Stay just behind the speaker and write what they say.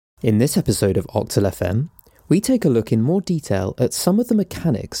In this episode of Octal FM, we take a look in more detail at some of the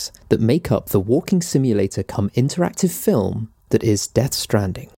mechanics that make up the walking simulator come interactive film that is Death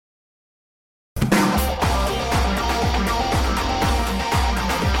Stranding.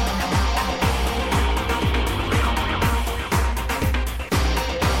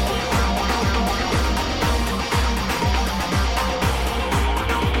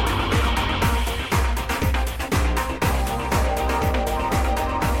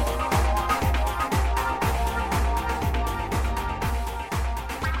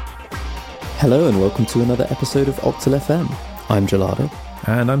 Hello and welcome to another episode of Octal FM. I'm Gelado.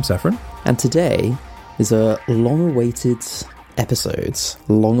 And I'm Saffron. And today is a long-awaited episode,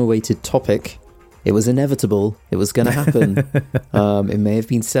 long-awaited topic. It was inevitable. It was going to happen. It may have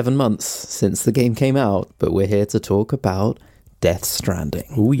been 7 months since the game came out, but we're here to talk about Death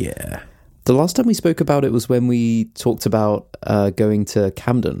Stranding. Oh, yeah. The last time we spoke about it was when we talked about going to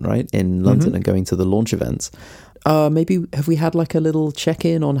Camden, right, in London, and going to the launch event. Maybe have we had like a little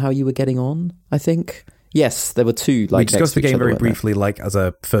check-in on how you were getting on, I think? Yes, there were two. We discussed the game very briefly, like as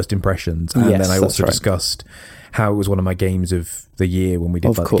a first impressions, and then I also discussed how it was one of my games of the year when we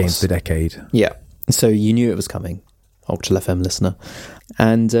did like the games of the decade. Yeah, so you knew it was coming, Octal FM listener.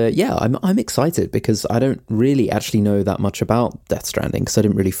 And I'm excited because I don't really actually know that much about Death Stranding because I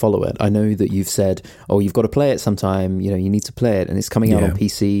didn't really follow it. I know that you've said, oh, you've got to play it sometime, you know, you need to play it, and it's coming out on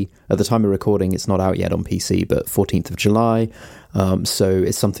PC. At the time of recording, it's not out yet on PC, but 14th of July. So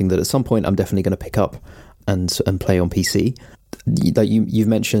it's something that at some point I'm definitely going to pick up and play on PC. Like you've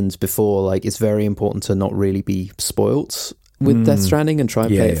mentioned before, like it's very important to not really be spoilt with Death Stranding and try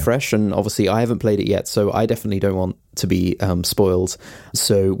and play it fresh. And obviously I haven't played it yet, so I definitely don't want to be spoiled.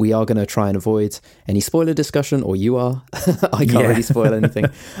 So we are going to try and avoid any spoiler discussion, or you are. I can't really spoil anything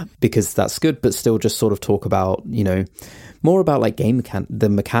because that's good, but still just sort of talk about, you know, more about like the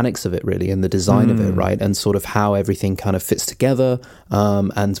mechanics of it really, and the design of it, right? And sort of how everything kind of fits together,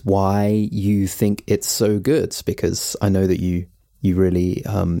 and why you think it's so good, because I know that you really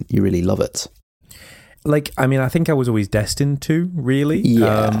love it. Like, I mean, I think I was always destined to, really.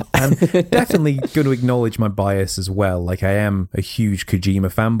 Yeah. And definitely going to acknowledge my bias as well. Like, I am a huge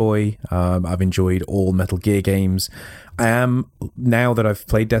Kojima fanboy. I've enjoyed all Metal Gear games. I am, now that I've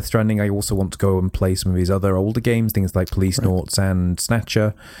played Death Stranding, I also want to go and play some of his other older games, things like Policenauts and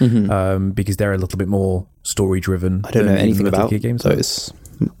Snatcher, because they're a little bit more story-driven. I don't know anything about those.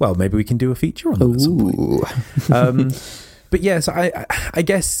 Well, maybe we can do a feature on them at some point. But yes, I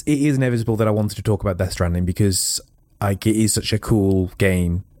guess it is inevitable that I wanted to talk about Death Stranding because it is such a cool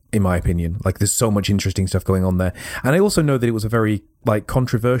game, in my opinion. Like, there's so much interesting stuff going on there. And I also know that it was a very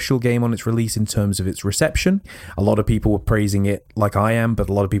controversial game on its release in terms of its reception. A lot of people were praising it like I am, but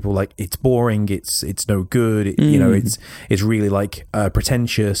a lot of people like, it's boring, it's no good, you know, it's really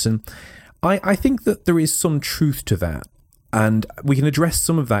pretentious. And I think that there is some truth to that. And we can address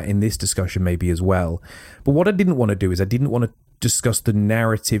some of that in this discussion maybe as well. But what I didn't want to do is I didn't want to discuss the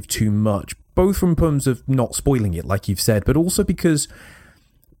narrative too much, both from terms of not spoiling it, like you've said, but also because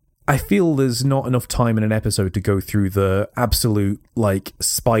I feel there's not enough time in an episode to go through the absolute,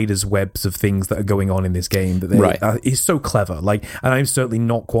 spider's webs of things that are going on in this game. That is so clever. And I'm certainly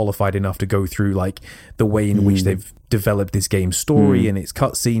not qualified enough to go through, the way in which they've developed this game's story and its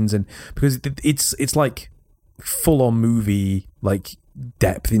cutscenes, and because it's like full-on movie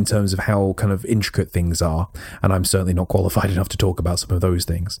depth in terms of how kind of intricate things are, and I'm certainly not qualified enough to talk about some of those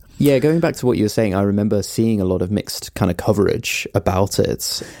things. Yeah, going back to what you were saying, I remember seeing a lot of mixed kind of coverage about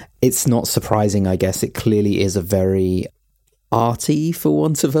it. It's not surprising, I guess. It clearly is a very arty, for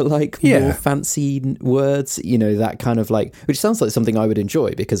want of a more fancy words, you know, that kind of which sounds like something I would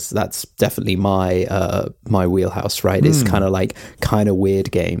enjoy, because that's definitely my my wheelhouse, right? It's kind of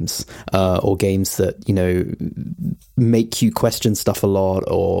weird games, or games that, you know, make you question stuff a lot,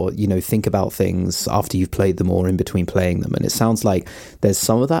 or, you know, think about things after you've played them or in between playing them. And it sounds like there's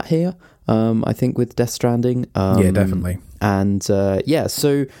some of that here, I think, with Death Stranding. Yeah, definitely. And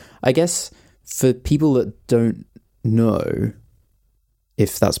so I guess for people that don't know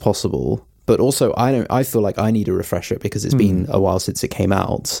if that's possible, but also I feel like I need a refresher because it's been a while since it came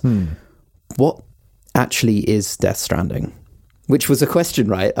out. What actually is Death Stranding? Which was a question,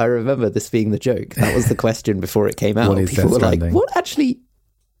 right? I remember this being the joke. That was the question before it came out. What is People Death were Stranding? like, what actually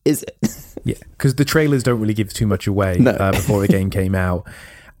is it? Yeah, because the trailers don't really give too much away before the game came out.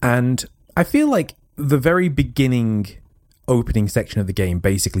 And I feel like the very beginning opening section of the game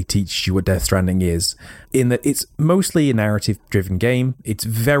basically teaches you what Death Stranding is, in that it's mostly a narrative-driven game. It's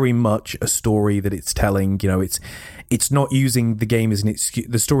very much a story that it's telling. You know, it's not using the game as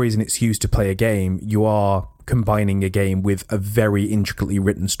the story as an excuse to play a game. You are combining a game with a very intricately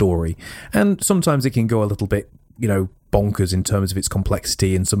written story. And sometimes it can go a little bit, bonkers in terms of its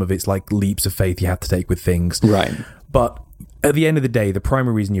complexity and some of its like leaps of faith you have to take with things. Right. But at the end of the day, the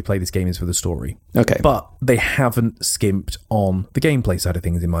primary reason you play this game is for the story. Okay. But they haven't skimped on the gameplay side of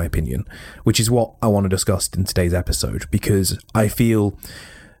things, in my opinion, which is what I want to discuss in today's episode, because I feel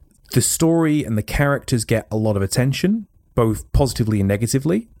the story and the characters get a lot of attention, both positively and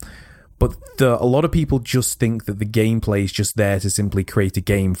negatively. But a lot of people just think that the gameplay is just there to simply create a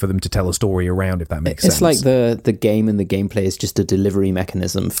game for them to tell a story around, if that makes sense. It's like the game and the gameplay is just a delivery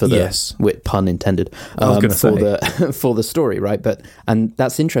mechanism for the, with pun intended, for the story, right? And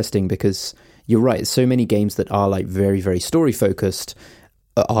that's interesting because you're right. So many games that are like very, very story focused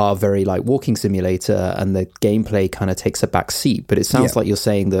are very like walking simulator, and the gameplay kind of takes a back seat. But it sounds like you're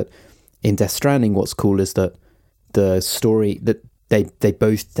saying that in Death Stranding, what's cool is that the story that they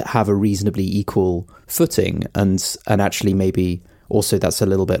both have a reasonably equal footing, and actually maybe also that's a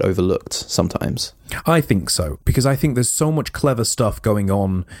little bit overlooked sometimes. I think so, because I think there's so much clever stuff going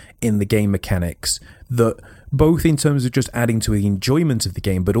on in the game mechanics that both in terms of just adding to the enjoyment of the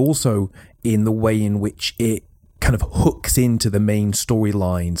game, but also in the way in which it kind of hooks into the main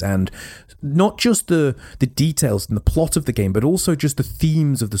storylines, and not just the details and the plot of the game, but also just the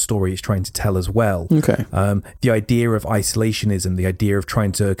themes of the story it's trying to tell as well. Okay. The idea of isolationism, the idea of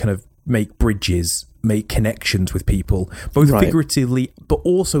trying to kind of make bridges, make connections with people, both figuratively, but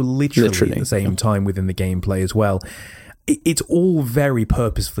also literally at the same time within the gameplay as well. It's all very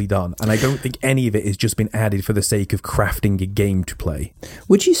purposefully done, and I don't think any of it has just been added for the sake of crafting a game to play.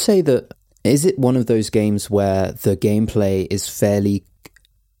 Would you say that, is it one of those games where the gameplay is fairly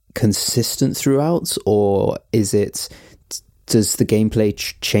consistent throughout, or does the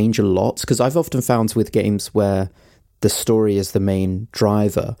gameplay change a lot? Because I've often found with games where the story is the main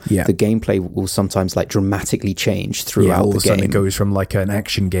driver, the gameplay will sometimes like dramatically change throughout all the of a sudden game. It goes from like an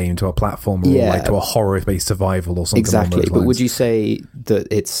action game to a platformer, or like to a horror-based survival or something. Exactly, but would you say that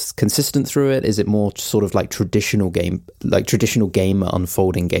it's consistent through it? Is it more sort of like traditional gamer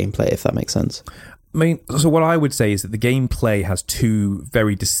unfolding gameplay, if that makes sense? I mean, so what I would say is that the gameplay has two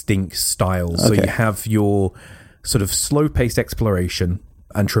very distinct styles. So you have your sort of slow-paced exploration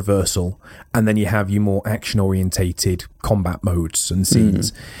and traversal, and then you have your more action-orientated combat modes and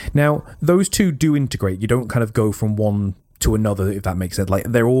scenes. Now, those two do integrate. You don't kind of go from one to another, if that makes sense. Like,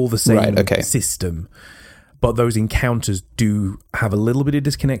 they're all the same system, but those encounters do have a little bit of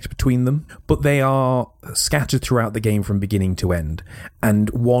disconnect between them, but they are scattered throughout the game from beginning to end, and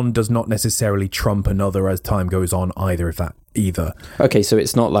one does not necessarily trump another as time goes on either. Okay, so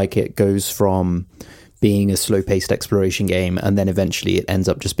it's not like it goes from being a slow-paced exploration game and then eventually it ends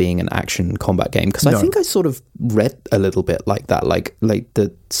up just being an action combat game, because I think I sort of read a little bit like that, like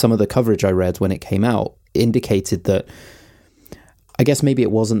some of the coverage I read when it came out indicated that, I guess maybe it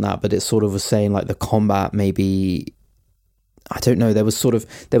wasn't that, but it sort of was saying like the combat maybe, I don't know, there was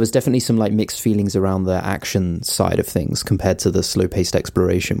definitely some like mixed feelings around the action side of things compared to the slow-paced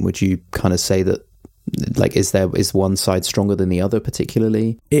exploration. Would you kind of say that, like, is one side stronger than the other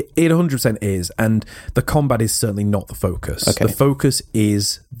particularly? It 100% is, and the combat is certainly not the focus. The focus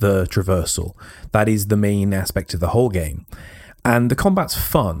is the traversal. That is the main aspect of the whole game. And the combat's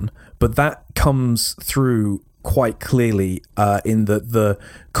fun, but that comes through quite clearly in that the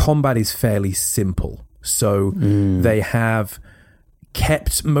combat is fairly simple. So they have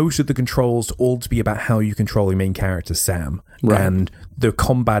kept most of the controls all to be about how you control your main character, Sam. Right. And the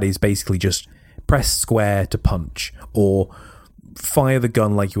combat is basically just press square to punch, or fire the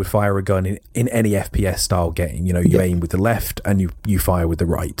gun like you would fire a gun in any FPS style game. You aim with the left and you fire with the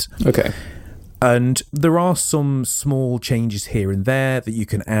right. Okay. And there are some small changes here and there that you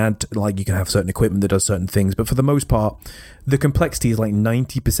can add, like you can have certain equipment that does certain things, but for the most part, the complexity is like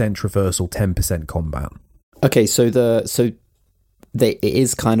 90% traversal, 10% combat. Okay, it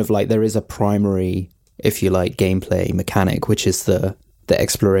is kind of like there is a primary, if you like, gameplay mechanic, which is the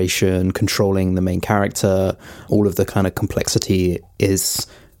exploration, controlling the main character, all of the kind of complexity is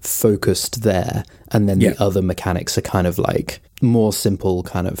focused there, and then the other mechanics are kind of like more simple,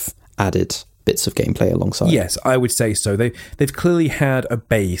 kind of added bits of gameplay alongside. Yes, I would say so. They've clearly had a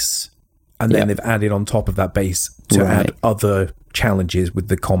base, and then they've added on top of that base to add other challenges with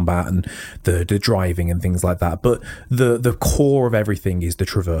the combat and the driving and things like that. But the core of everything is the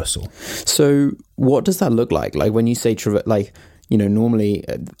traversal. So what does that look like? Like when you say normally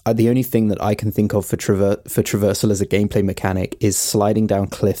the only thing that I can think of for traversal as a gameplay mechanic is sliding down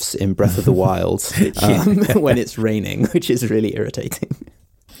cliffs in Breath of the Wild when it's raining, which is really irritating.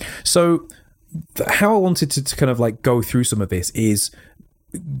 So how I wanted to kind of like go through some of this is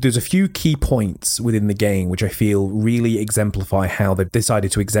there's a few key points within the game which I feel really exemplify how they've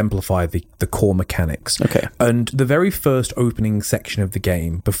decided to exemplify the core mechanics. Okay. And the very first opening section of the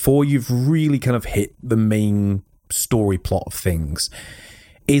game, before you've really kind of hit the main story plot of things,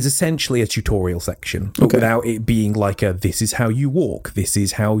 is essentially a tutorial section, but without it being like a, this is how you walk, this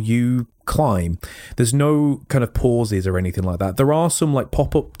is how you climb. There's no kind of pauses or anything like that. There are some like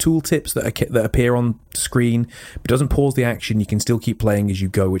pop-up tooltips that appear on screen, but it doesn't pause the action. You can still keep playing as you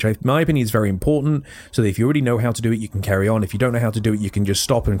go, which in my opinion is very important, so that if you already know how to do it, you can carry on. If you don't know how to do it, you can just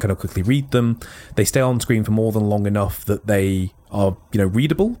stop and kind of quickly read them. They stay on screen for more than long enough that they are,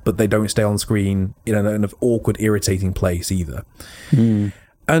 readable, but they don't stay on screen in an awkward, irritating place either.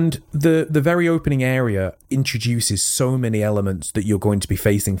 And the very opening area introduces so many elements that you're going to be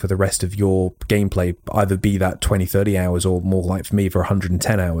facing for the rest of your gameplay, either be that 20, 30 hours or more like for me for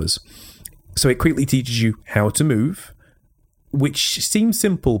 110 hours. So it quickly teaches you how to move, which seems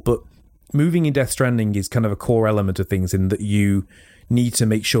simple, but moving in Death Stranding is kind of a core element of things in that you need to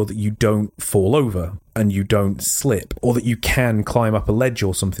make sure that you don't fall over and you don't slip, or that you can climb up a ledge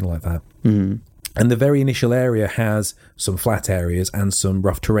or something like that. And the very initial area has some flat areas and some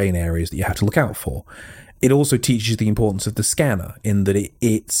rough terrain areas that you have to look out for. It also teaches the importance of the scanner, in that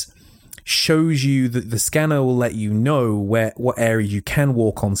it shows you that the scanner will let you know what areas you can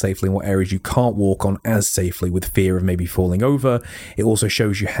walk on safely and what areas you can't walk on as safely, with fear of maybe falling over. It also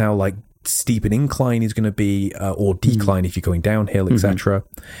shows you how steep an incline is going to be, or decline if you're going downhill, etc.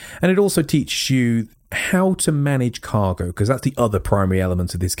 And it also teaches you how to manage cargo, because that's the other primary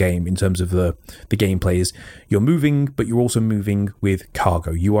element of this game in terms of the gameplay. Is you're moving, but you're also moving with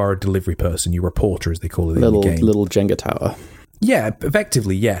cargo. You are a delivery person, you're a porter, as they call it in the game. Little Jenga tower. Yeah,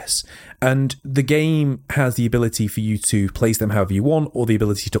 effectively, yes. And the game has the ability for you to place them however you want, or the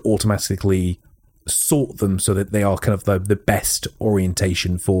ability to automatically sort them so that they are kind of the best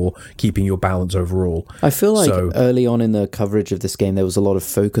orientation for keeping your balance overall. I feel like early on in the coverage of this game, there was a lot of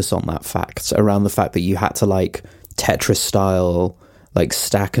focus on that fact, around the fact that you had to Tetris style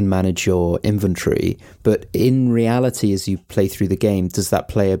stack and manage your inventory. But in reality, as you play through the game, does that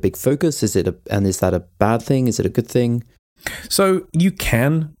play a big focus? Is that a bad thing? Is it a good thing? So you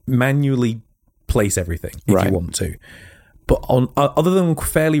can manually place everything if you want to. But on other than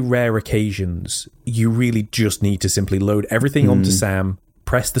fairly rare occasions, you really just need to simply load everything onto Sam,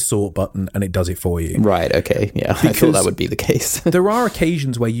 press the sort button, and it does it for you. Right, okay. Yeah, because I thought that would be the case. There are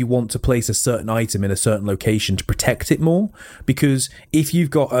occasions where you want to place a certain item in a certain location to protect it more, because if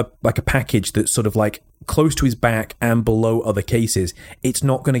you've got a package that's sort of close to his back and below other cases, it's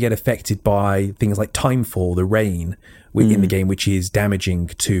not going to get affected by things like timefall, the rain in the game, which is damaging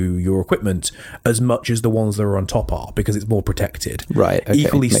to your equipment as much as the ones that are on top are, because it's more protected. Right. Okay.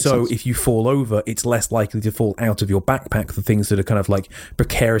 Equally Makes so, sense. If you fall over, it's less likely to fall out of your backpack, the things that are kind of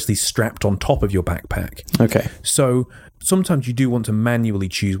precariously strapped on top of your backpack. Okay. So sometimes you do want to manually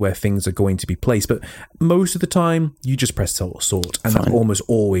choose where things are going to be placed, but most of the time you just press sort, and that's almost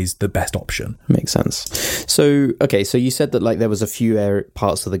always the best option. Makes sense. So, okay, so you said that there was a few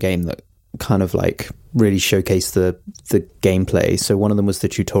parts of the game that kind of really showcased the gameplay. So one of them was the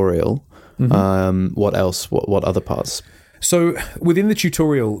tutorial. What else? What other parts? So within the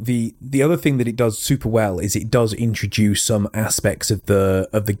tutorial, the other thing that it does super well is it does introduce some aspects of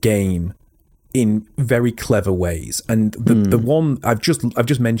the game in very clever ways. And the one I've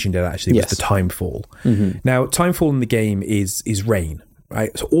just mentioned it actually was the timefall. Now, timefall in the game is rain.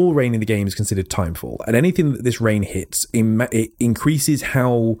 Right, so all rain in the game is considered timefall, and anything that this rain hits, it increases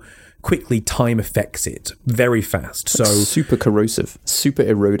how quickly time affects it very fast. So super corrosive, super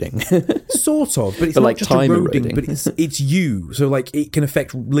eroding, sort of, but it's not just time eroding, but it's you. So it can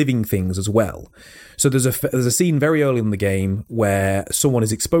affect living things as well. So there's a scene very early in the game where someone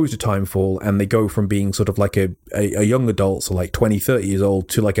is exposed to timefall, and they go from being sort of a young adult, so 20, 30 years old,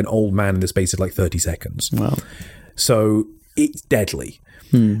 to an old man in the space of 30 seconds. Wow. So it's deadly.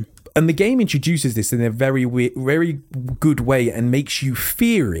 And the game introduces this in a very good way and makes you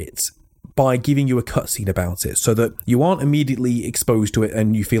fear it by giving you a cutscene about it, so that you aren't immediately exposed to it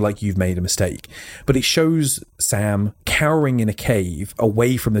and you feel like you've made a mistake. But it shows Sam cowering in a cave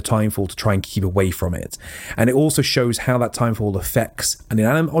away from the timefall to try and keep away from it. And it also shows how that timefall affects an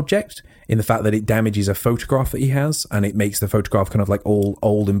inanimate object, in the fact that it damages a photograph that he has, and it makes the photograph kind of all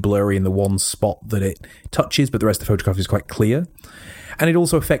old and blurry in the one spot that it touches, but the rest of the photograph is quite clear. And it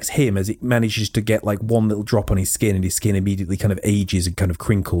also affects him, as it manages to get one little drop on his skin, and his skin immediately kind of ages and kind of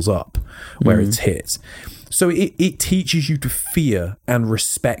crinkles up where it's hit. So it teaches you to fear and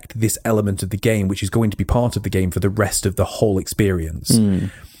respect this element of the game, which is going to be part of the game for the rest of the whole experience.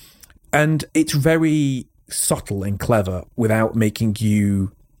 And it's very subtle and clever without making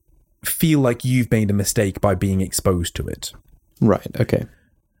you feel like you've made a mistake by being exposed to it. Right, okay.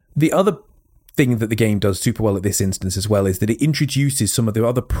 The other thing that the game does super well at this instance as well is that it introduces some of the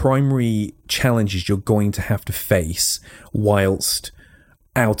other primary challenges you're going to have to face whilst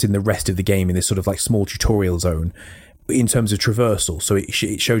out in the rest of the game in this sort of like small tutorial zone in terms of traversal. So it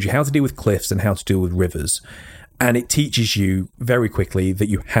shows you how to deal with cliffs and how to deal with rivers. And it teaches you very quickly that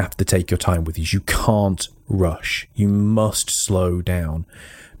you have to take your time with these. You can't rush. You must slow down.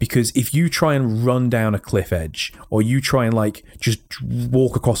 Because if you try and run down a cliff edge, or you try and like just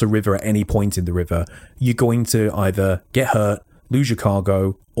walk across a river at any point in the river, you're going to either get hurt, lose your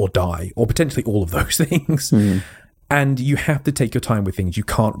cargo, or die, or potentially all of those things. And you have to take your time with things. You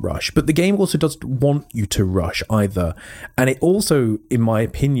can't rush. But the game also doesn't want you to rush either. And it also, in my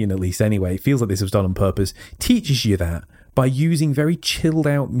opinion at least anyway, it feels like this was done on purpose, teaches you that by using very chilled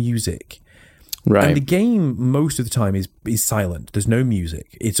out music. Right. And the game, most of the time, is silent. There's no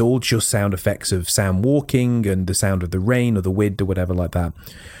music. It's all just sound effects of Sam walking and the sound of the rain or the wind or whatever like that.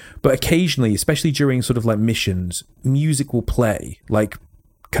 But occasionally, especially during sort of like missions, music will play, like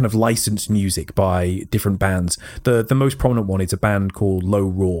kind of licensed music by different bands. The most prominent one is a band called Low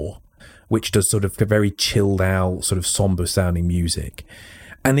Roar, which does sort of a very chilled out, sort of somber sounding music.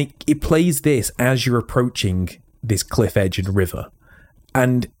 And it plays this as you're approaching this cliff edge and river.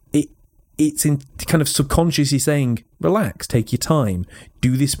 And it's in kind of subconsciously saying, relax, take your time,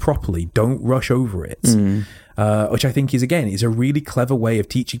 do this properly, don't rush over it. Which I think is a really clever way of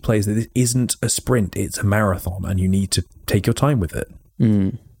teaching players that this isn't a sprint, it's a marathon, and you need to take your time with it.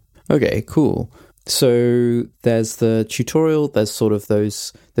 Okay, cool. So there's the tutorial, there's sort of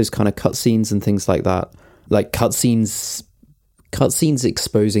those kind of cutscenes and things like that. Like cutscenes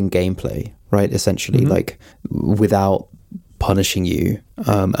exposing gameplay, right? Essentially, like without punishing you,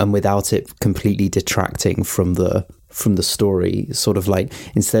 and without it completely detracting from the story. Sort of like,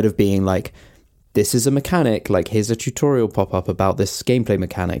 instead of being like, this is a mechanic, like here's a tutorial pop up about this gameplay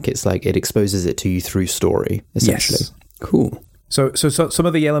mechanic, it's like it exposes it to you through story, essentially. Yes. Cool. So some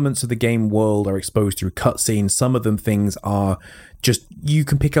of the elements of the game world are exposed through cutscenes. Some of them things are just you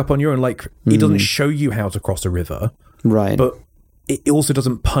can pick up on your own. Like it doesn't show you how to cross a river, right? But it also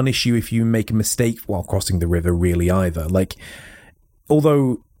doesn't punish you if you make a mistake while crossing the river, really, either. Like,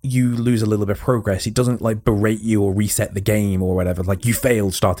 although you lose a little bit of progress, it doesn't like berate you or reset the game or whatever. Like, you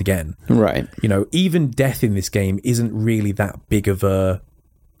failed, start again. Right. You know, even death in this game isn't really that big of a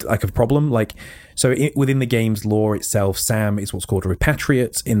problem. Like, so within the game's lore itself, Sam is what's called a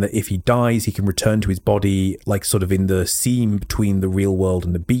repatriate, in that if he dies, he can return to his body, like sort of in the seam between the real world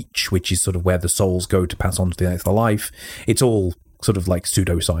and the beach, which is sort of where the souls go to pass on to the next life. It's all sort of like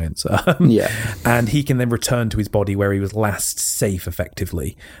pseudoscience. Yeah. And he can then return to his body where he was last safe,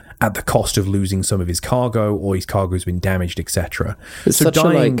 effectively, at the cost of losing some of his cargo, or his cargo has been damaged, etc. It's so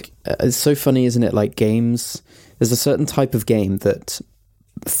such it's so funny, isn't it? Like games, there's a certain type of game that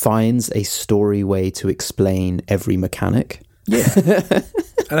finds a story way to explain every mechanic. Yeah.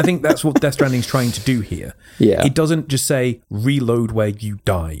 And I think that's what Death Stranding's trying to do here. Yeah. It doesn't just say, reload where you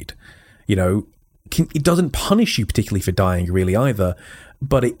died. You know, it doesn't punish you particularly for dying, really, either.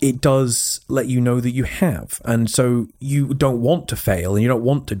 But it does let you know that you have. And so you don't want to fail and you don't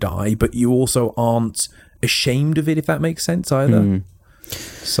want to die, but you also aren't ashamed of it, if that makes sense, either.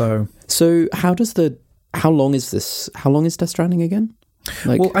 So how long is Death Stranding again?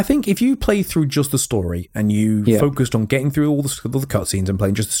 Like, well, I think if you play through just the story and you focused on getting through all the cutscenes and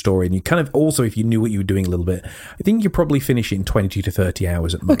playing just the story, and you kind of also, if you knew what you were doing a little bit, I think you probably finish it in 20 to 30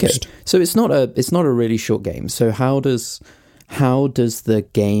 hours at most. Okay, so it's not a really short game. So how does the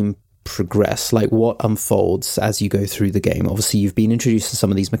game progress? Like, what unfolds as you go through the game? Obviously, you've been introduced to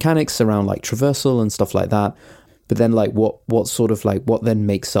some of these mechanics around like traversal and stuff like that. But then, like, what sort of like what then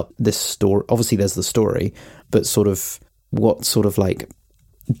makes up this story? Obviously, there's the story, but sort of what sort of like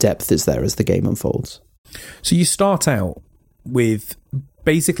depth is there as the game unfolds? So you start out with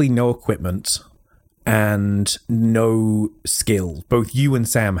basically no equipment and no skills. Both you and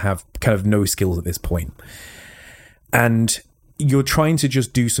Sam have kind of no skills at this point. And you're trying to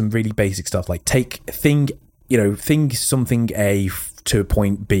just do some really basic stuff, like thing something A to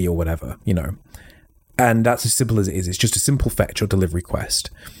point B or whatever, you know. And that's as simple as it is. It's just a simple fetch or delivery quest.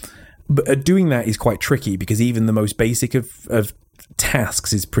 But doing that is quite tricky, because even the most basic of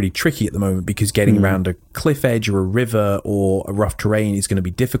tasks is pretty tricky at the moment, because getting around a cliff edge or a river or a rough terrain is going to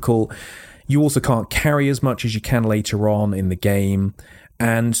be difficult. You also can't carry as much as you can later on in the game.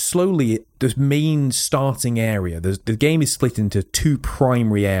 And slowly, the main starting area, the game is split into two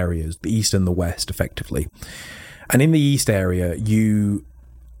primary areas, the east and the west, effectively. And in the east area, you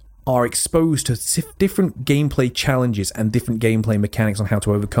are exposed to different gameplay challenges and different gameplay mechanics on how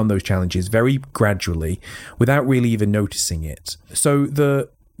to overcome those challenges very gradually without really even noticing it. So the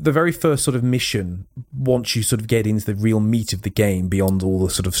very first sort of mission, once you sort of get into the real meat of the game, beyond all the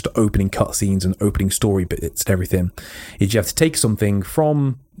sort of opening cutscenes and opening story bits and everything, is you have to take something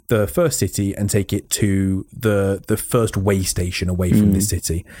from the first city and take it to the first way station away from this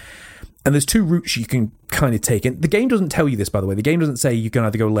city. And there's two routes you can kind of take. And the game doesn't tell you this, by the way. The game doesn't say you can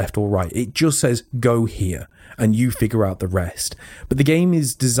either go left or right. It just says, go here, and you figure out the rest. But the game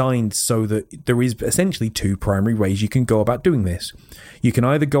is designed so that there is essentially two primary ways you can go about doing this. You can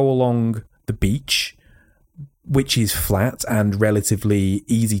either go along the beach, which is flat and relatively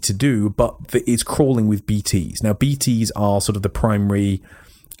easy to do, but it's crawling with BTs. Now, BTs are sort of the primary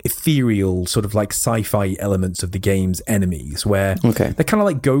ethereal sort of like sci-fi elements of the game's enemies, where they're kind of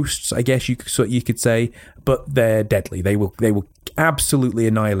like ghosts, I guess you could say, but they're deadly. They will absolutely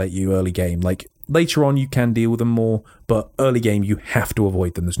annihilate you early game. Like later on you can deal with them more, but early game you have to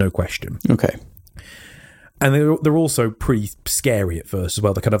avoid them, there's no question. And they're also pretty scary at first as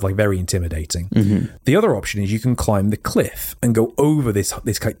well. They're kind of like very intimidating. The other option is you can climb the cliff and go over this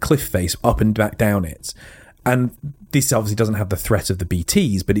cliff face, up and back down it. And this obviously doesn't have the threat of the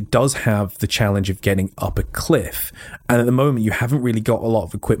BTs, but it does have the challenge of getting up a cliff. And at the moment, you haven't really got a lot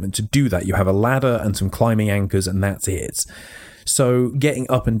of equipment to do that. You have a ladder and some climbing anchors, and that's it. So getting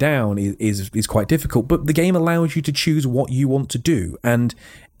up and down is quite difficult, but the game allows you to choose what you want to do. And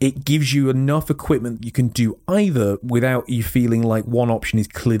it gives you enough equipment you can do either without you feeling like one option is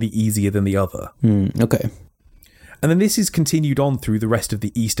clearly easier than the other. And then this is continued on through the rest of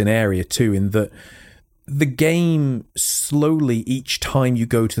the eastern area too, in that the game slowly, each time you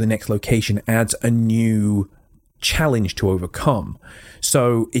go to the next location, adds a new challenge to overcome.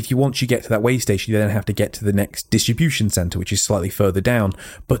 So if once you get to that way station, you then have to get to the next distribution center, which is slightly further down.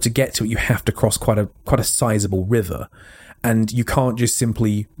 But to get to it, you have to cross quite a sizable river. And you can't just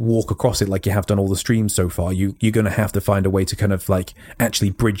simply walk across it like you have done all the streams so far. You're going to have to find a way to kind of like actually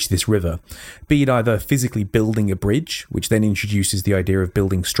bridge this river. Be it either physically building a bridge, which then introduces the idea of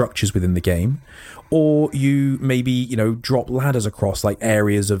building structures within the game, or you maybe, drop ladders across like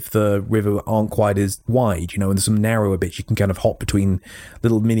areas of the river aren't quite as wide, and there's some narrower bits you can kind of hop between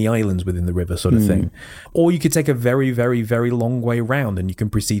little mini islands within the river sort of thing. Or you could take a very, very, very long way around and you can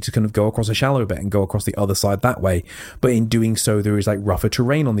proceed to kind of go across a shallow bit and go across the other side that way. But in doing so, there is like rougher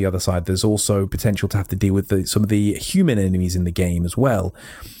terrain on the other side. There's also potential to have to deal with some of the human enemies in the game as well.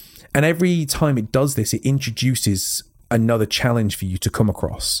 And every time it does this, it introduces another challenge for you to come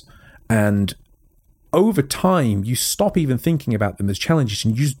across. And over time, you stop even thinking about them as challenges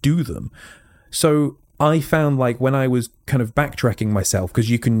and you just do them. So I found like when I was kind of backtracking myself, because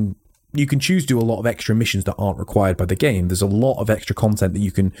you can choose to do a lot of extra missions that aren't required by the game. There's a lot of extra content that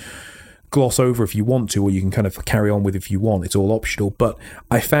you can gloss over if you want to, or you can kind of carry on with if you want. It's all optional. But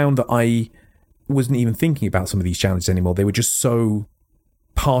I found that I wasn't even thinking about some of these challenges anymore. They were just so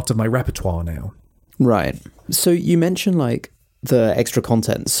part of my repertoire now. Right. So you mentioned like the extra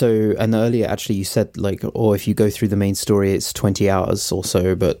content. So, and earlier actually you said like, or if you go through the main story, it's 20 hours or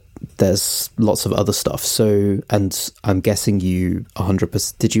so, but there's lots of other stuff. So, and I'm guessing you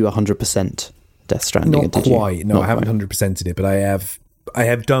 100%, did you 100% Death Stranding? Not quite. No, I haven't 100%ed it, but I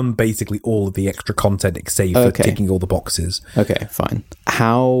have done basically all of the extra content save for ticking all the boxes. Okay, fine.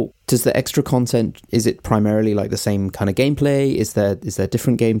 How does the extra content, is it primarily like the same kind of gameplay? Is there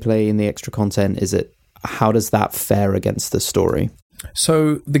different gameplay in the extra content? How does that fare against the story?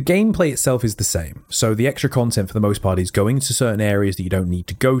 So the gameplay itself is the same. So the extra content for the most part is going to certain areas that you don't need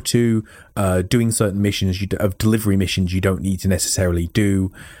to go to, doing certain missions, of delivery missions you don't need to necessarily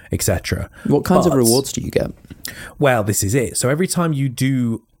do, etc. What kinds of rewards do you get? Well, this is it. So every time you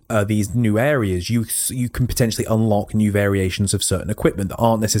do these new areas, you can potentially unlock new variations of certain equipment that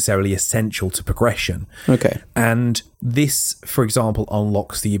aren't necessarily essential to progression. Okay. And this, for example,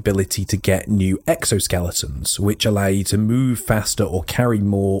 unlocks the ability to get new exoskeletons, which allow you to move faster or carry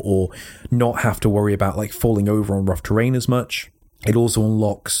more or not have to worry about like falling over on rough terrain as much. It also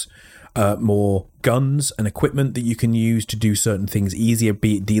unlocks more guns and equipment that you can use to do certain things easier,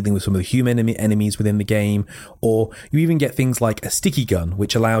 be it dealing with some of the human enemies within the game, or you even get things like a sticky gun,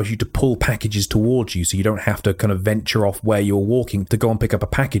 which allows you to pull packages towards you so you don't have to kind of venture off where you're walking to go and pick up a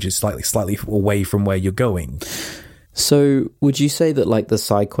package that's slightly away from where you're going. So would you say that like the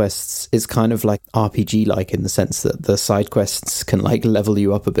side quests is kind of like RPG-like in the sense that the side quests can like level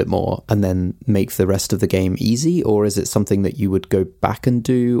you up a bit more and then make the rest of the game easy? Or is it something that you would go back and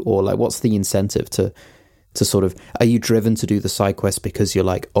do? Or like what's the incentive to to sort of, are you driven to do the side quests because you're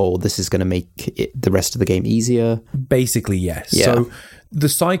like, oh, this is going to make the rest of the game easier? Basically, yes. Yeah. So the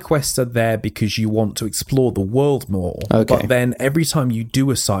side quests are there because you want to explore the world more. Okay. But then every time you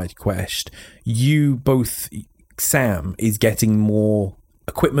do a side quest, Sam is getting more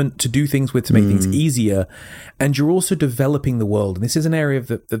equipment to do things with, to make things easier, and you're also developing the world. And this is an area of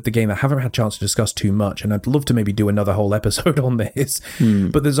the game that I haven't had a chance to discuss too much, and I'd love to maybe do another whole episode on this.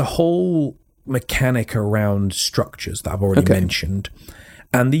 But there's a whole mechanic around structures that I've already mentioned,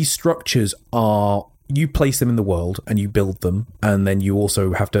 and these structures are, you place them in the world and you build them, and then you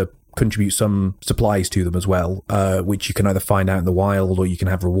also have to contribute some supplies to them as well, which you can either find out in the wild or you can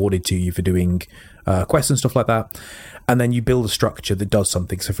have rewarded to you for doing quests and stuff like that. And then you build a structure that does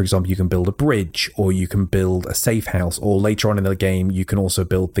something. So, for example, you can build a bridge, or you can build a safe house, or later on in the game, you can also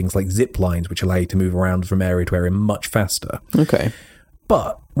build things like zip lines, which allow you to move around from area to area much faster. Okay.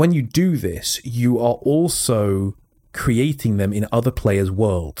 But when you do this, you are also creating them in other players'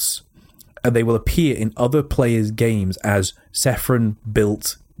 worlds. And they will appear in other players' games as Saffron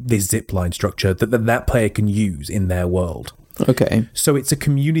built this zipline structure that player can use in their world. Okay. So it's a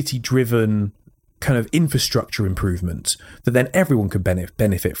community-driven kind of infrastructure improvement that then everyone could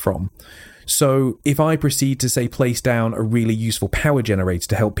benefit from. So if I proceed to, say, place down a really useful power generator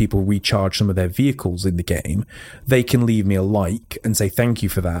to help people recharge some of their vehicles in the game, they can leave me a like and say thank you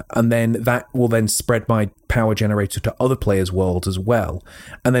for that. And then that will then spread my power generator to other players' worlds as well.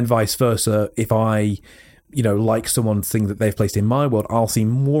 And then vice versa, if I, like someone's thing that they've placed in my world, I'll see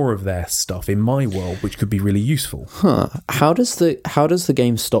more of their stuff in my world, which could be really useful. How does the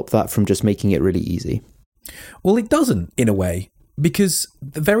game stop that from just making it really easy? Well, it doesn't, in a way. Because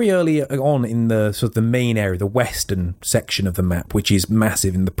very early on in the sort of the main area, the western section of the map, which is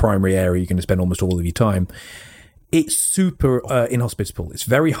massive in the primary area, you're going to spend almost all of your time, it's super inhospitable. It's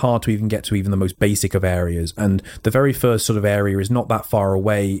very hard to even get to even the most basic of areas. And the very first sort of area is not that far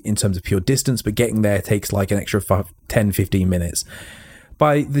away in terms of pure distance, but getting there takes like an extra 10, 15 minutes.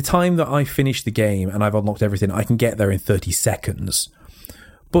 By the time that I finish the game and I've unlocked everything, I can get there in 30 seconds.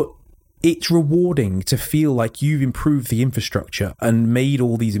 But it's rewarding to feel like you've improved the infrastructure and made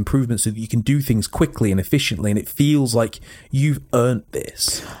all these improvements so that you can do things quickly and efficiently, and it feels like you've earned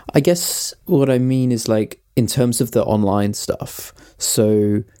this. I guess what I mean is, like, in terms of the online stuff,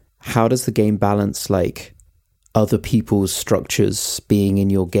 so how does the game balance, like, other people's structures being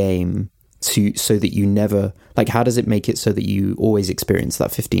in your game so that you never, like, how does it make it so that you always experience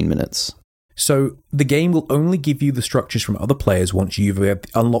that 15 minutes? So the game will only give you the structures from other players once you've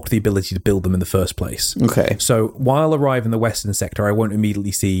unlocked the ability to build them in the first place. Okay. So while I arrive in the western sector, I won't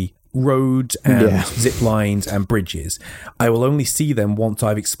immediately see roads and zip lines and bridges. I will only see them once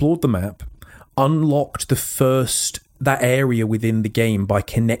I've explored the map, unlocked that area within the game by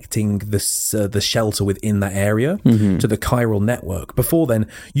connecting the shelter within that area to the chiral network. Before then,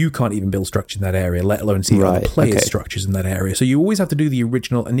 you can't even build structure in that area, let alone see other players' structures in that area. So you always have to do the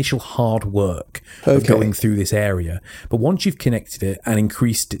initial hard work of going through this area. But once you've connected it and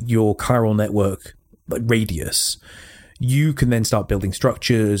increased your chiral network radius, you can then start building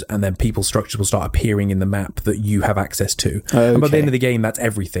structures, and then people's structures will start appearing in the map that you have access to. Okay. And by the end of the game, that's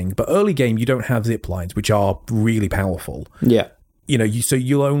everything. But early game, you don't have zip lines, which are really powerful. Yeah. So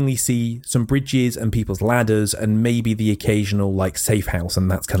you'll only see some bridges and people's ladders and maybe the occasional, like, safe house, and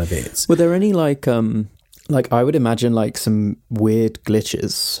that's kind of it. Were there any, like I would imagine, like, some weird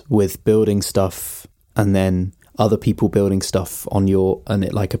glitches with building stuff and then other people building stuff on and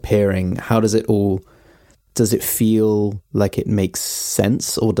it, like, appearing? How does it all... Does it feel like it makes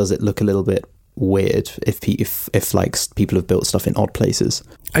sense, or does it look a little bit weird if like people have built stuff in odd places?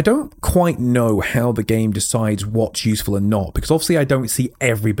 I don't quite know how the game decides what's useful and not, because obviously I don't see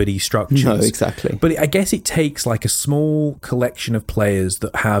everybody's structures. No, exactly. But I guess it takes like a small collection of players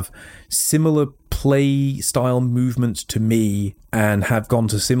that have similar play style movements to me and have gone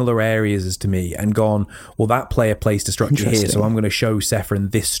to similar areas as to me and gone, well, that player placed a structure here, so I'm going to show Saffron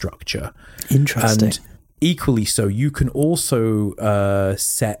this structure. Interesting. And equally so, you can also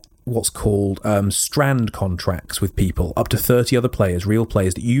set what's called strand contracts with people, up to 30 other players, real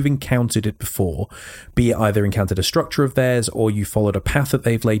players that you've encountered it before, be it either encountered a structure of theirs or you followed a path that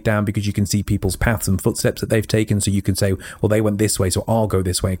they've laid down, because you can see people's paths and footsteps that they've taken, so you can say, well, they went this way, so I'll go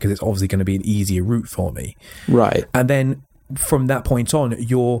this way because it's obviously going to be an easier route for me. Right. And then from that point on,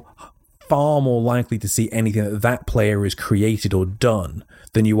 you're far more likely to see anything that player has created or done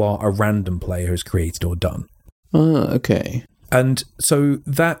than you are a random player has created or done. Okay. And so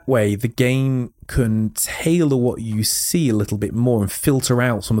that way, the game can tailor what you see a little bit more and filter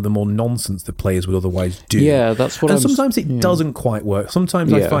out some of the more nonsense that players would otherwise do. Yeah, that's what sometimes it doesn't quite work.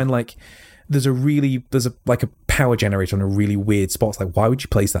 Sometimes I find, like, there's a power generator on a really weird spot. It's like, why would you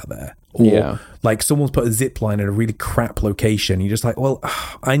place that there? Or like someone's put a zip line in a really crap location. You're just like, well,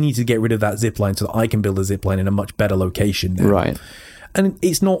 I need to get rid of that zip line so that I can build a zip line in a much better location now. Right. And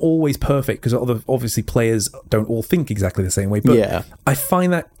it's not always perfect because obviously players don't all think exactly the same way. But I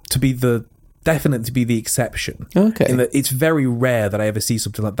find that to be definitely to be the exception. Okay. In that it's very rare that I ever see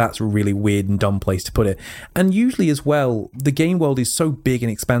something like that's a really weird and dumb place to put it. And usually as well, the game world is so big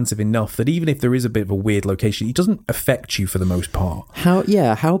and expansive enough that even if there is a bit of a weird location, it doesn't affect you for the most part.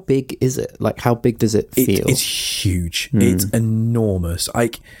 How big is it? Like, how big does it feel? It's huge. It's enormous.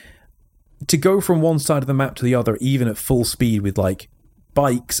 Like, to go from one side of the map to the other, even at full speed with like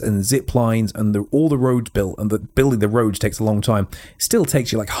bikes and zip lines and all the roads built, and building the roads takes a long time, still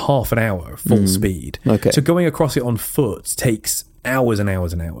takes you like half an hour full speed. Okay. So going across it on foot takes hours and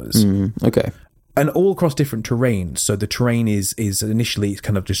hours and hours. Okay. And all across different terrains. So the terrain is initially it's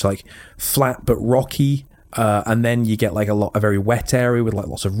kind of just like flat but rocky. And then you get like a very wet area with like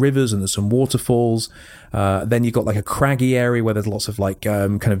lots of rivers and there's some waterfalls. Then you've got like a craggy area where there's lots of like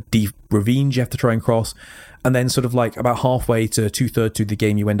kind of deep ravines you have to try and cross. And then sort of like about halfway to 2/3 through the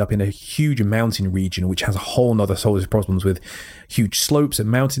game, you end up in a huge mountain region, which has a whole nother sort of problems with huge slopes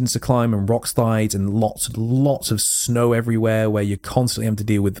and mountains to climb and rock slides and lots of snow everywhere where you constantly have to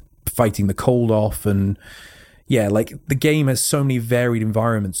deal with fighting the cold off. And yeah, like the game has so many varied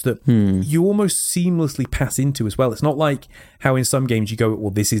environments that you almost seamlessly pass into as well. It's not like how in some games you go, well,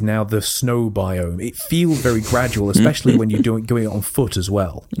 this is now the snow biome. It feels very gradual, especially when you're going on foot as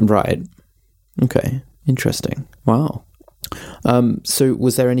well. Right. Okay. Interesting. Wow. So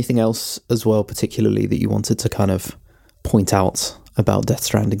was there anything else as well, particularly that you wanted to kind of point out about Death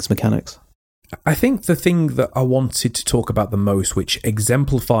Stranding's mechanics? I think the thing that I wanted to talk about the most, which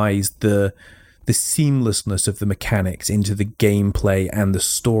exemplifies the seamlessness of the mechanics into the gameplay and the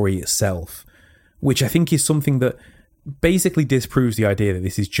story itself, which I think is something that basically disproves the idea that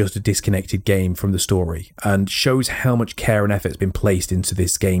this is just a disconnected game from the story and shows how much care and effort has been placed into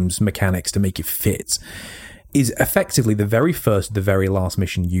this game's mechanics to make it fit, is effectively the very first, the very last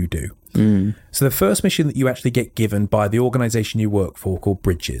mission you do. So the first mission that you actually get given by the organization you work for, called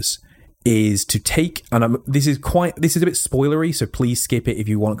Bridges, is to take, and this is a bit spoilery, so please skip it if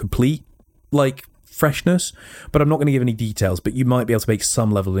you want complete like freshness, but I'm not going to give any details, but you might be able to make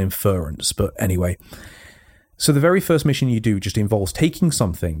some level of inference. But anyway, so the very first mission you do just involves taking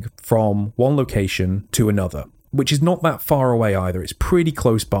something from one location to another, which is not that far away either. It's pretty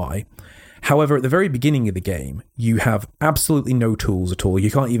close by. However, at the very beginning of the game, you have absolutely no tools at all.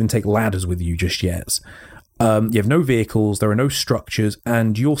 You can't even take ladders with you just yet. You have no vehicles, there are no structures,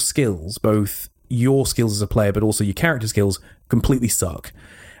 and your skills, both your skills as a player, but also your character skills, completely suck.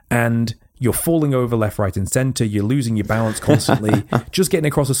 And you're falling over left, right, and center. You're losing your balance constantly. Just getting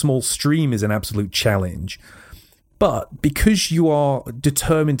across a small stream is an absolute challenge. But because you are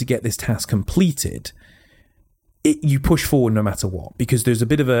determined to get this task completed, you push forward no matter what, because there's a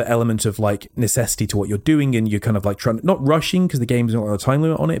bit of an element of like necessity to what you're doing, and you're kind of like not rushing because the game's not got a time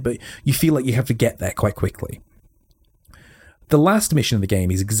limit on it, but you feel like you have to get there quite quickly. The last mission of the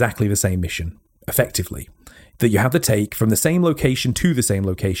game is exactly the same mission, effectively, that you have to take from the same location to the same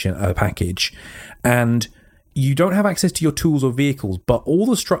location, a package, and you don't have access to your tools or vehicles, but all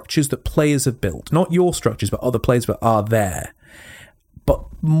the structures that players have built, not your structures, but other players, but are there. But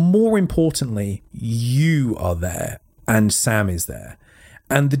more importantly, you are there and Sam is there.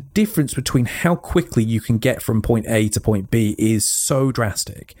 And the difference between how quickly you can get from point A to point B is so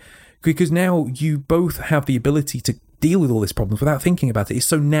drastic, because now you both have the ability to deal with all these problems without thinking about it. It's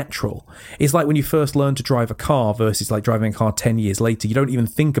so natural. It's like when you first learn to drive a car versus like driving a car 10 years later. You don't even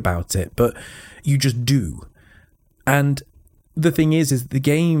think about it, but you just do. And the thing is the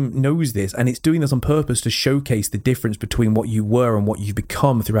game knows this, and it's doing this on purpose to showcase the difference between what you were and what you've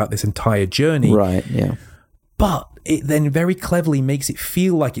become throughout this entire journey. Right, yeah. But it then very cleverly makes it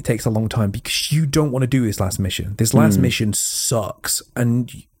feel like it takes a long time because you don't want to do this last mission. This last mission sucks,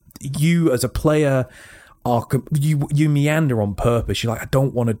 and you as a player you meander on purpose. You're like, I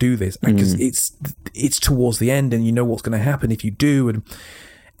don't want to do this because it's towards the end, and you know what's going to happen if you do, and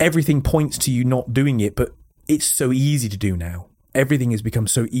everything points to you not doing it, but it's so easy to do now. Everything has become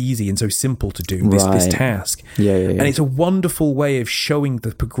so easy and so simple to do, this task. Yeah. And it's a wonderful way of showing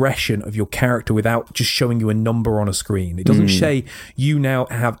the progression of your character without just showing you a number on a screen. It doesn't say you now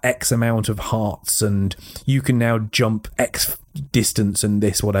have X amount of hearts and you can now jump X distance and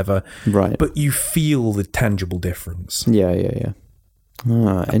this, whatever. Right. But you feel the tangible difference. Yeah.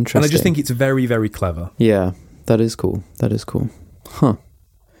 Interesting. And I just think it's very, very clever. Yeah, that is cool. Huh.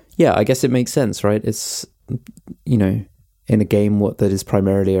 Yeah, I guess it makes sense, right? It's, in a game that is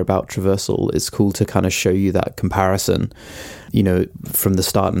primarily about traversal, it's cool to kind of show you that comparison, you know, from the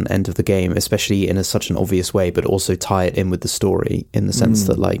start and end of the game, especially in such an obvious way, but also tie it in with the story in the sense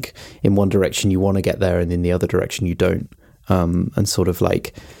that, like, in one direction you want to get there and in the other direction you don't, and sort of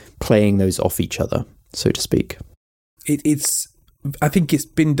like playing those off each other, so to speak. I think it's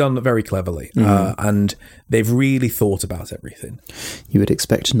been done very cleverly, and they've really thought about everything. You would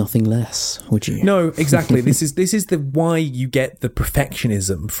expect nothing less, would you? No, exactly. This is the why you get the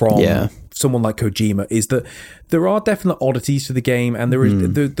perfectionism from someone like Kojima, is that there are definite oddities to the game, and there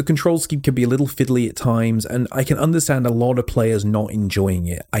is the control scheme can be a little fiddly at times, and I can understand a lot of players not enjoying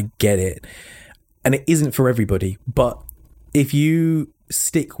it. I get it, and it isn't for everybody. But if you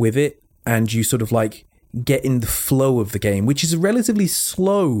stick with it and you sort of like get in the flow of the game, which is a relatively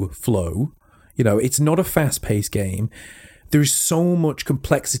slow flow, you know, it's not a fast-paced game. There's so much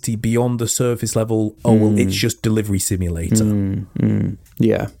complexity beyond the surface level. Well, it's just delivery simulator.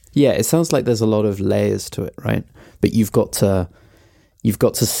 Yeah, it sounds like there's a lot of layers to it, right? But you've got to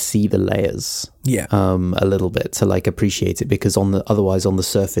see the layers, a little bit to like appreciate it, because otherwise on the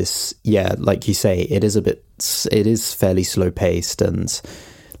surface, like you say, it is fairly slow paced, and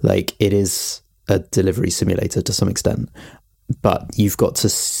like it is a delivery simulator to some extent, but you've got to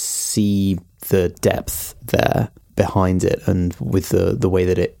see the depth there behind it, and with the way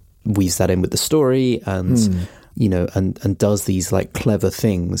that it weaves that in with the story, and you know, and does these like clever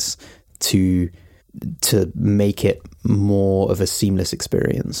things to make it more of a seamless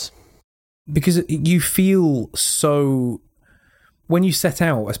experience. Because you feel so, when you set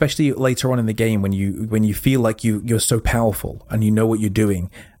out, especially later on in the game, when you feel like you're so powerful and you know what you're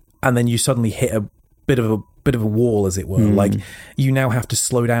doing, and then you suddenly hit a bit of a wall, as it were. Like, you now have to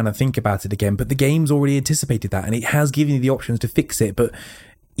slow down and think about it again. But the game's already anticipated that, and it has given you the options to fix it, but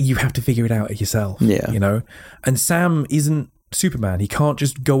you have to figure it out yourself. You know? And Sam isn't Superman. He can't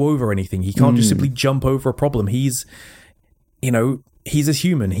just go over anything. He can't just simply jump over a problem. He's, you know, he's a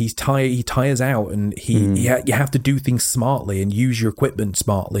human. He tires out, and you have to do things smartly and use your equipment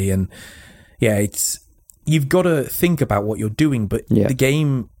smartly. And you've got to think about what you're doing, but the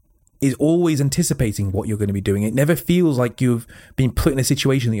game is always anticipating what you're going to be doing. It never feels like you've been put in a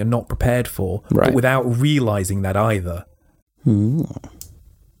situation that you're not prepared for, but without realizing that either. Well,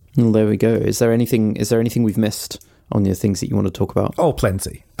 there we go. Is there anything we've missed on the things that you want to talk about? Oh,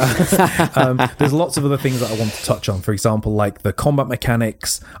 plenty. There's lots of other things that I want to touch on. For example, like the combat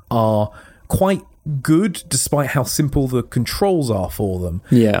mechanics are quite good despite how simple the controls are for them.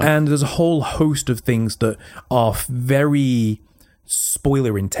 And there's a whole host of things that are very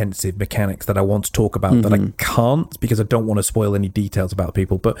spoiler intensive mechanics that I want to talk about that I can't, because I don't want to spoil any details about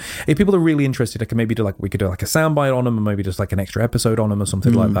people. But if people are really interested, I can maybe we could do like a soundbite on them, or maybe just like an extra episode on them or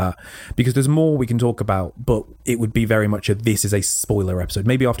something like that, because there's more we can talk about, but it would be very much this is a spoiler episode,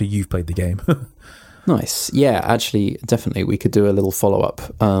 maybe after you've played the game. Nice. Yeah, actually, definitely we could do a little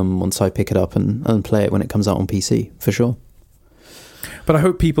follow-up once I pick it up and play it when it comes out on PC, for sure. But I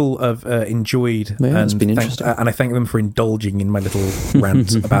hope people have enjoyed, it's been interesting. And I thank them for indulging in my little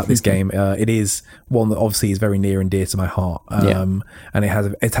rant about this game. It is one that obviously is very near and dear to my heart, and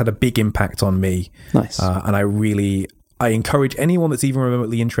it's had a big impact on me. Nice. And I encourage anyone that's even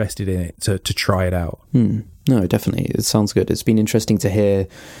remotely interested in it to try it out. No, definitely. It sounds good. It's been interesting to hear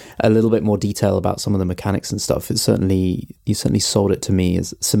a little bit more detail about some of the mechanics and stuff. You certainly sold it to me,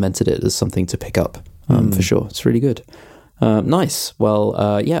 cemented it as something to pick up, for sure. It's really good. Nice. Well,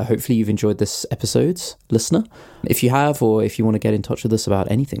 hopefully you've enjoyed this episode, listener. If you have, or if you want to get in touch with us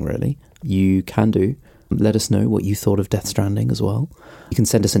about anything really, you can do. Let us know what you thought of Death Stranding as well. You can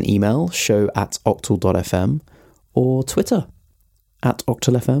send us an email, show@octal.fm, or Twitter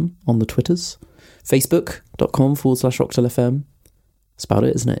 @octalfm on the Twitters. Facebook.com/octalfm. That's about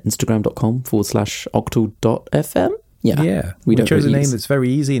it, isn't it? Instagram.com/octal.fm. We chose a name that's very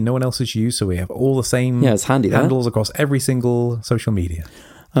easy and no one else has used, so we have all the same it's handy, handles across every single social media.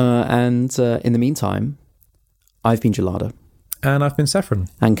 And in the meantime, I've been Gelada. And I've been Saffron.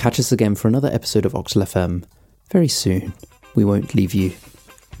 And catch us again for another episode of Octal FM very soon. We won't leave you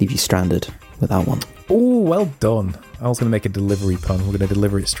stranded without one. Oh, well done. I was going to make a delivery pun. We're going to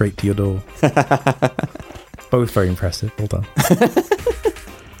deliver it straight to your door. Both very impressive. Well done.